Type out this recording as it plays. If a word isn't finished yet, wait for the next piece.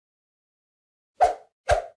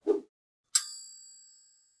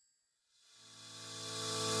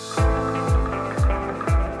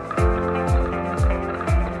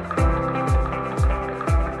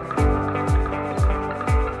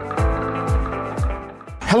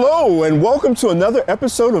Hello and welcome to another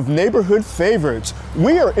episode of Neighborhood Favorites.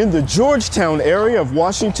 We are in the Georgetown area of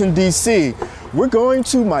Washington DC. We're going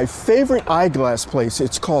to my favorite eyeglass place.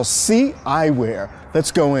 It's called C Eyewear.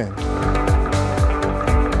 Let's go in.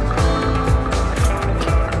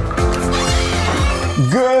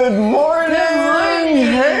 Good morning.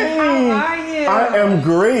 Hey. How are you? I am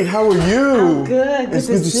great. How are you? I'm good. It's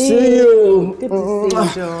good to see you. Good to see you,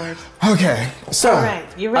 George. Okay, so. All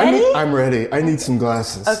right, you ready? I'm ready. I need some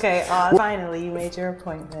glasses. Okay, finally you made your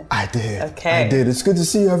appointment. I did. Okay. I did. It's good to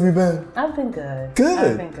see you. How have you been? I've been good. Good.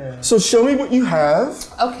 I've been good. So show me what you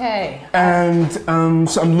have. Okay. And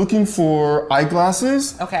so I'm looking for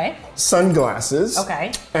eyeglasses. Okay. Sunglasses.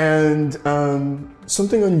 Okay. And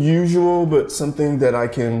something unusual, but something that I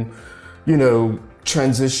can, you know,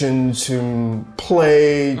 transition to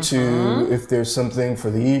play to if there's something for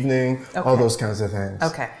the evening, all those kinds of things.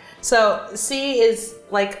 Okay. So C is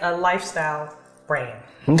like a lifestyle brand.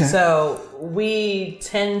 Okay. So we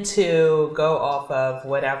tend to go off of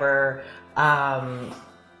whatever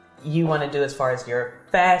you want to do as far as your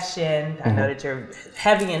fashion. I know that you're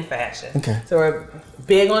heavy in fashion. Okay. So we're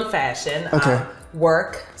big on fashion. Okay.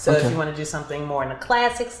 Work. So if you want to do something more in the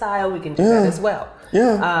classic style, we can do that as well.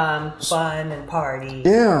 Yeah. Fun and party.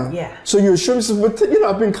 Yeah. Yeah. So you're sure, but you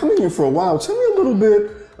know, I've been coming here for a while. Tell me a little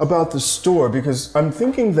bit about the store, because I'm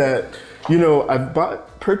thinking that, you know, I've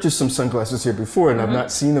purchased some sunglasses here before and I've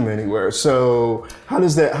not seen them anywhere. So how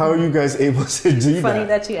are you guys able to do that? Funny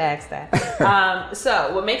that you asked that.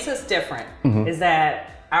 So what makes us different is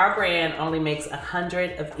that our brand only makes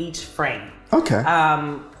 100 of each frame. Okay.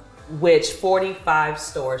 Which 45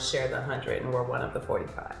 stores share the 100, and we're one of the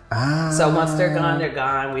 45. So once they're gone, they're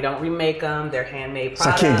gone. We don't remake them. They're handmade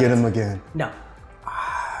products. So I can't get them again? No.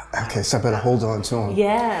 Okay, so I better hold on to them.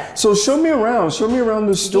 Yeah. So show me around. Show me around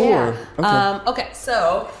the store. Yeah. Okay,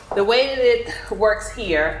 so the way that it works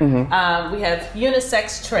here, we have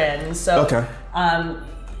unisex trends. So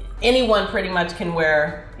anyone pretty much can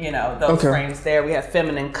wear, you know, those frames there. We have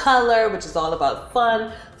feminine color, which is all about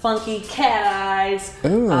fun, funky cat eyes,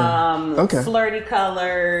 flirty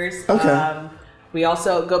colors. We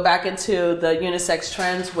also go back into the unisex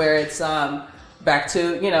trends where it's back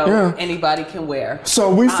to, you know, anybody can wear. So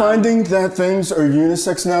are we finding that things are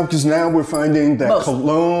unisex now? Because now we're finding that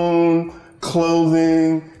cologne,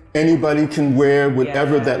 clothing, anybody can wear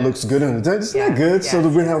whatever that looks good on it. Isn't that good? So that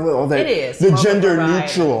we have all that. It is. The gender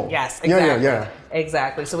neutral. Yes, exactly. Yeah.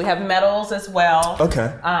 Exactly. So we have metals as well.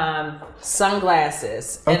 Okay.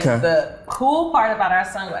 Sunglasses. And the cool part about our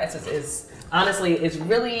sunglasses is, honestly, it's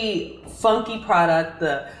really funky product.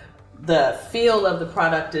 The feel of the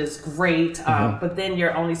product is great, but then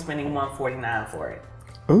you're only spending $149 for it.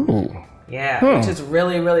 Ooh. Yeah, which is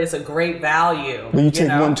really, really, it's a great value. Will you take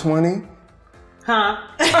 $120? Huh?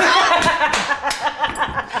 Okay,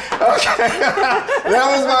 that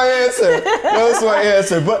was my answer. That was my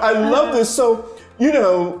answer. But I love this. So, you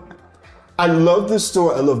know, I love this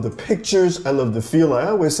store. I love the pictures. I love the feel. I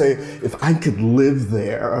always say, if I could live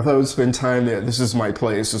there, if I would spend time there, this is my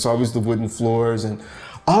place. It's always the wooden floors and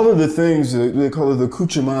all of the things, they call it the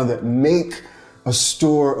accoutrements that make a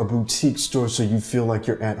store, a boutique store, so you feel like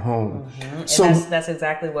you're at home. So and that's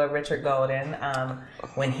exactly what Richard Golden,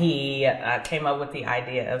 when he came up with the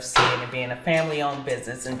idea of seeing it being a family-owned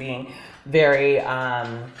business and being very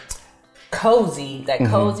cozy, that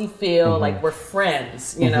cozy feel, like we're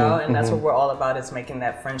friends, you know, and that's what we're all about, is making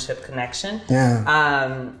that friendship connection.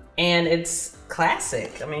 Yeah. And it's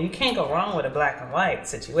classic. I mean, you can't go wrong with a black and white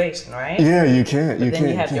situation, right? Yeah, you can't. But then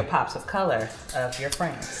you have your pops of color of your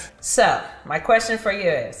frames. So my question for you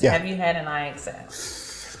is, have you had an eye exam?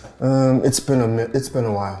 It's been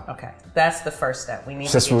a while. Okay, that's the first step. We need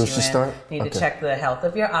to get you in. Start? Need to check the health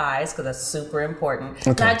of your eyes, because that's super important.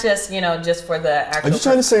 Not just, you know, just for the actual Are you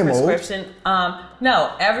trying to say prescription. I'm old?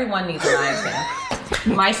 No, everyone needs an eye exam.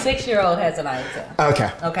 My 6-year-old has an eye exam. Okay.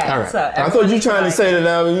 Okay. All right. So I thought you were trying to say that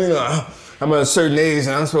I'm at a certain age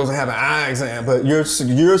and I'm supposed to have an eye exam, but you're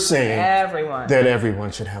saying that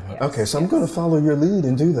everyone should have one. Yes. Okay, so I'm going to follow your lead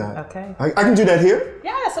and do that. Okay. I can do that here?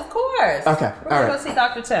 Yes, of course. Okay. We're going to go see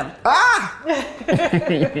Dr. Tim.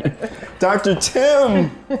 Dr. Tim.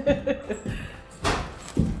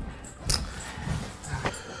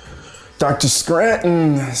 Dr.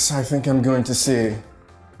 Scranton, I think I'm going to see.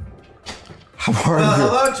 How are you?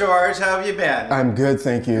 Hello, George. How have you been? I'm good,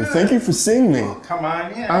 thank you. Good. Thank you for seeing me. Well, come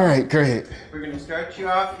on in. All right, great. We're going to start you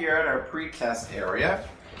off here at our pre-test area.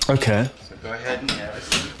 Okay. So go ahead and have a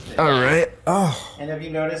seat there. All right. Oh. And have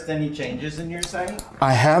you noticed any changes in your sight?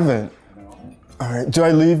 I haven't. No. All right. Do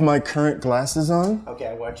I leave my current glasses on? Okay,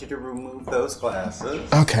 I want you to remove those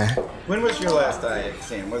glasses. Okay. When was your last eye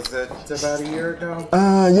exam? Was it about a year ago?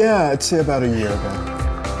 Yeah, I'd say about a year ago.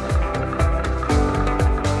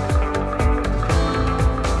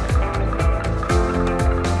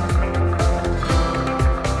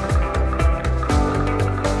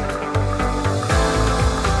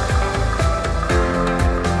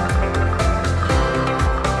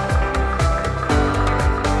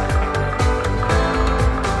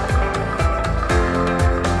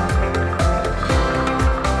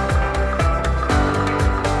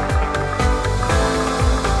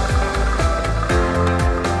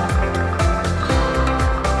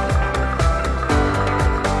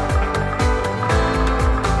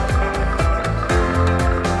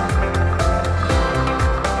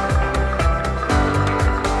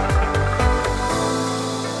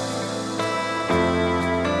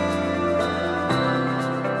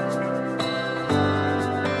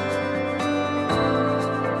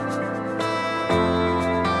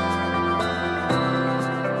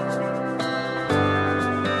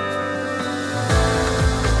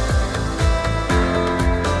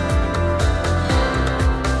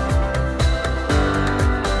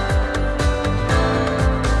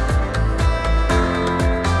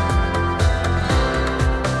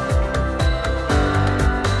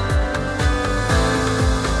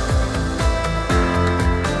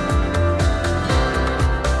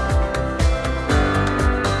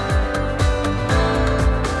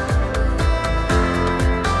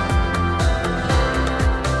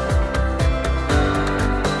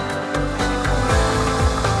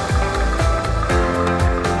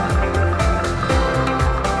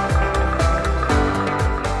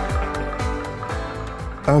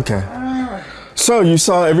 Okay. So you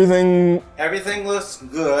saw everything? Everything looks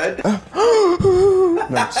good. No,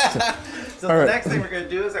 So the next thing we're going to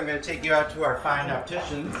do is I'm going to take you out to our fine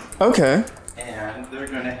opticians. Okay. And they're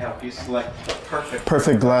going to help you select the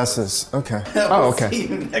perfect glasses. Okay. We'll okay. See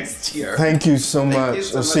you next year. Thank you so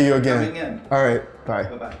much. We'll see you again. In. All right. Bye.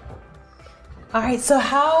 Bye-bye. All right, so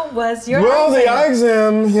how was your Well, eye the exam? eye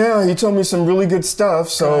exam, yeah, he told me some really good stuff,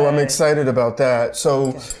 so I'm excited about that.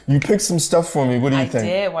 So you picked some stuff for me. What do you think? I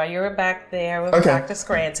did. While you were back there with Dr.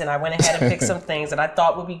 Scranton, I went ahead and picked some things that I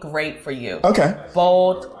thought would be great for you. Okay.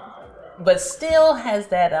 Bold, but still has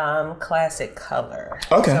that classic color.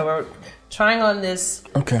 Okay. So we're trying on this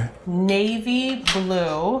navy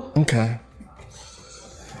blue. Okay.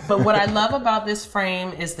 But what I love about this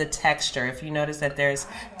frame is the texture. If you notice that there's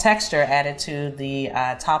texture added to the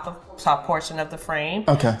top portion of the frame.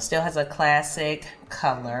 Okay. Still has a classic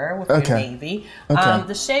color with your navy. Okay.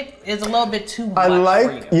 The shape is a little bit too much I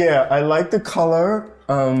like, for you. yeah, I like the color.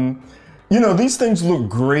 You know, these things look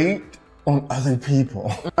great on other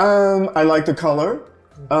people. I like the color.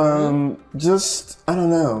 Just, I don't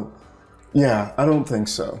know. Yeah, I don't think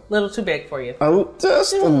so. A little too big for you.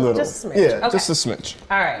 Just a little. Just a smidge. Yeah, Okay. just a smidge.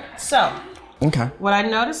 All right. So, Okay. what I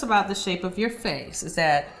notice about the shape of your face is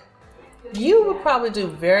that you would probably do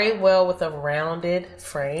very well with a rounded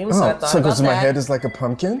frame. So I thought so about because my that. head is like a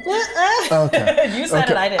pumpkin? Okay. You said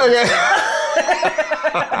it, I didn't. Okay.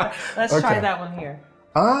 Let's try that one here.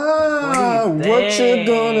 What you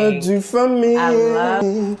gonna do for me I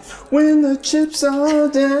love when the chips are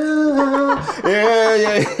down?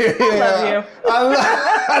 Yeah. love you.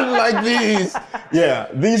 I like these. Yeah,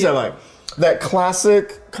 these are like that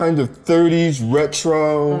classic kind of 30s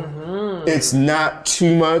retro. It's not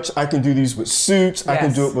too much. I can do these with suits. I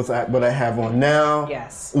can do it with what I have on now.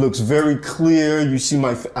 Yes. It looks very clear. You see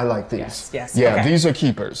my, I like these. Yes. Yeah, Okay. these are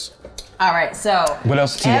keepers. All right. So What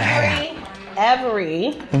else do you have?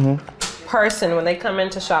 every person, when they come in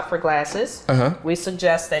to shop for glasses, we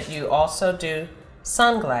suggest that you also do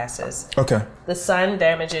sunglasses. Okay. The sun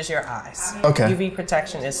damages your eyes. Okay. UV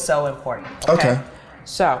protection is so important. Okay.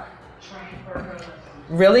 So,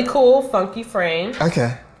 really cool, funky frame.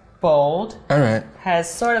 Okay. Bold. All right.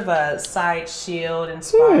 Has sort of a side shield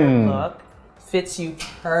inspired look. Fits you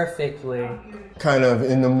perfectly. Kind of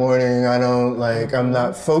in the morning, I'm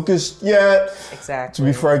not focused yet. Exactly. So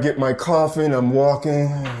before I get my coffee and I'm walking,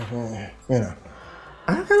 you know.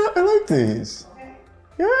 I like these.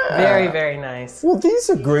 Yeah. Very, very nice. Well, these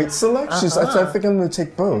are great selections. I think I'm going to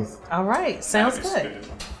take both. All right. Sounds good.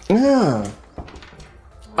 Yeah.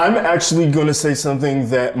 I'm actually going to say something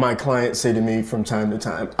that my clients say to me from time to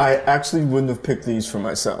time. I actually wouldn't have picked these for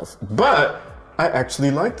myself, but I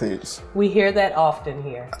actually like these. We hear that often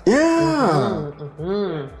here. Yeah.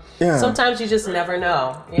 Yeah. Sometimes you just never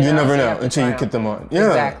know. You never so know have to until try you them. get them on. Yeah.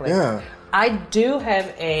 Exactly. Yeah. I do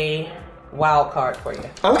have a wild card for you.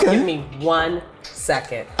 Okay. Give me 1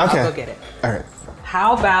 second. Okay. I'll go get it. All right.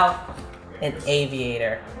 How about an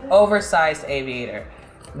aviator, oversized aviator.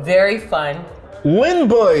 Very fun.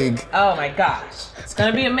 Lindbergh. Oh my gosh, it's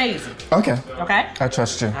gonna be amazing. Okay. Okay. I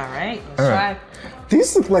trust you. All right, let's try.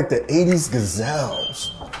 These look like the 80s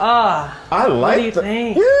gazelles. Ah, I like what do you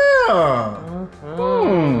think? Yeah.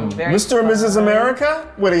 Mr. and Mrs. fun. America?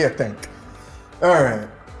 What do you think? All right.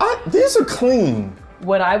 These are clean.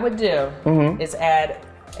 What I would do is add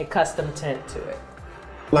a custom tint to it.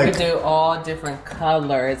 Like, You can do all different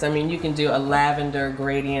colors. I mean, you can do a lavender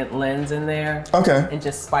gradient lens in there. Okay. And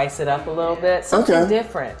just spice it up a little bit. Something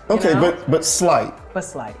different. you Okay, know? but slight. But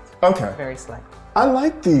slight. Okay. Very slight. I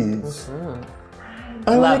like these.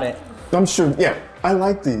 I Love it. I'm sure, yeah, I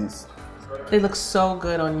like these. They look so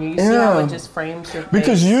good on you. You see how it just frames your face?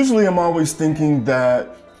 Because usually I'm always thinking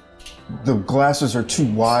that the glasses are too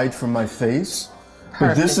wide for my face.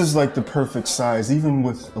 But this is like the perfect size, even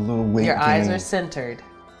with a little weight Your eyes gain. are centered.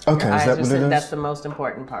 Okay, Your is eyes that are what it is? That's the most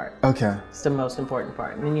important part. Okay. It's the most important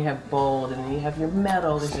part. And then you have bold, and then you have your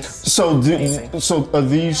metal. It's just So, amazing. so are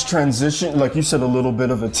these transition, like you said, a little bit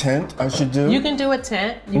of a tint I should do? You can do a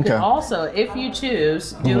tint. You can also, if you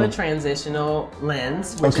choose, do a transitional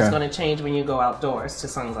lens, which is going to change when you go outdoors to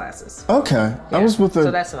sunglasses. Okay. Yeah. I was with So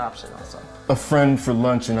that's an option also. a friend for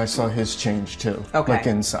lunch and I saw his change too. Okay. Like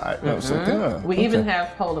inside. I was like, oh, We even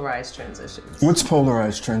have polarized transitions. What's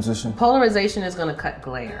polarized transition? Polarization is going to cut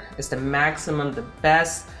glare. It's the maximum, the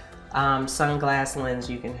best sunglass lens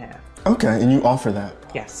you can have. Okay, and you offer that?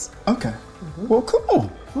 Yes. Okay. Well,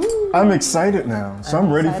 cool. I'm excited now. So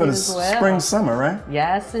I'm ready for the excited as well. spring, summer, right?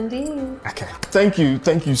 Yes, indeed. Okay. Thank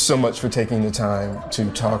you so much for taking the time to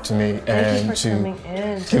talk to me Thank you and for coming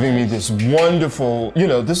in. giving me this wonderful,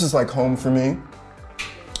 this is like home for me.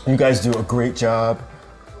 You guys do a great job,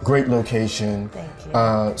 great location. Thank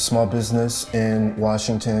you. Small business in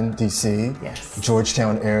Washington, DC. Yes.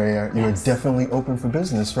 Georgetown area. You're definitely open for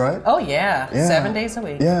business, right? Oh, yeah. 7 days a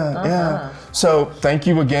week. Yeah. So thank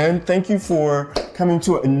you again. Thank you for coming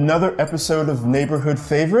to another episode of Neighborhood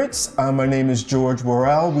Favorites. My name is George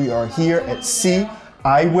Worrell. We are here at C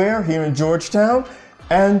Eyewear here in Georgetown.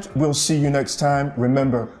 And we'll see you next time.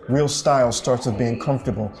 Remember, real style starts with being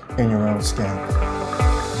comfortable in your own skin.